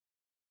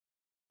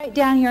Right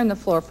down here on the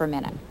floor for a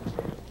minute.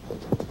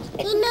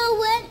 You know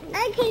what?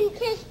 I can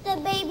catch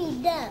the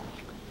baby duck.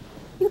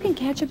 You can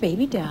catch a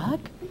baby duck?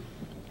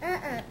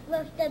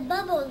 With the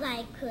bubbles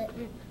I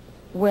couldn't.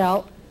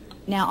 Well,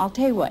 now I'll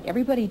tell you what.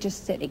 Everybody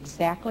just sit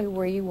exactly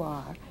where you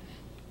are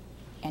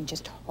and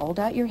just hold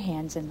out your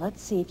hands and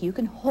let's see if you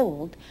can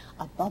hold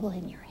a bubble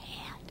in your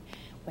hand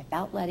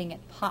without letting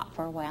it pop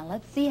for a while.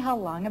 Let's see how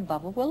long a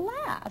bubble will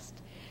last.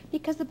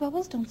 Because the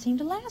bubbles don't seem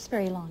to last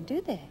very long, do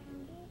they?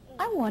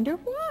 I wonder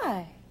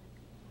why.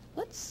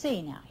 Let's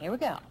see now. Here we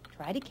go.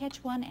 Try to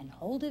catch one and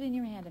hold it in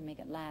your hand and make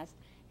it last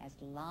as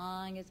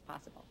long as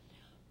possible.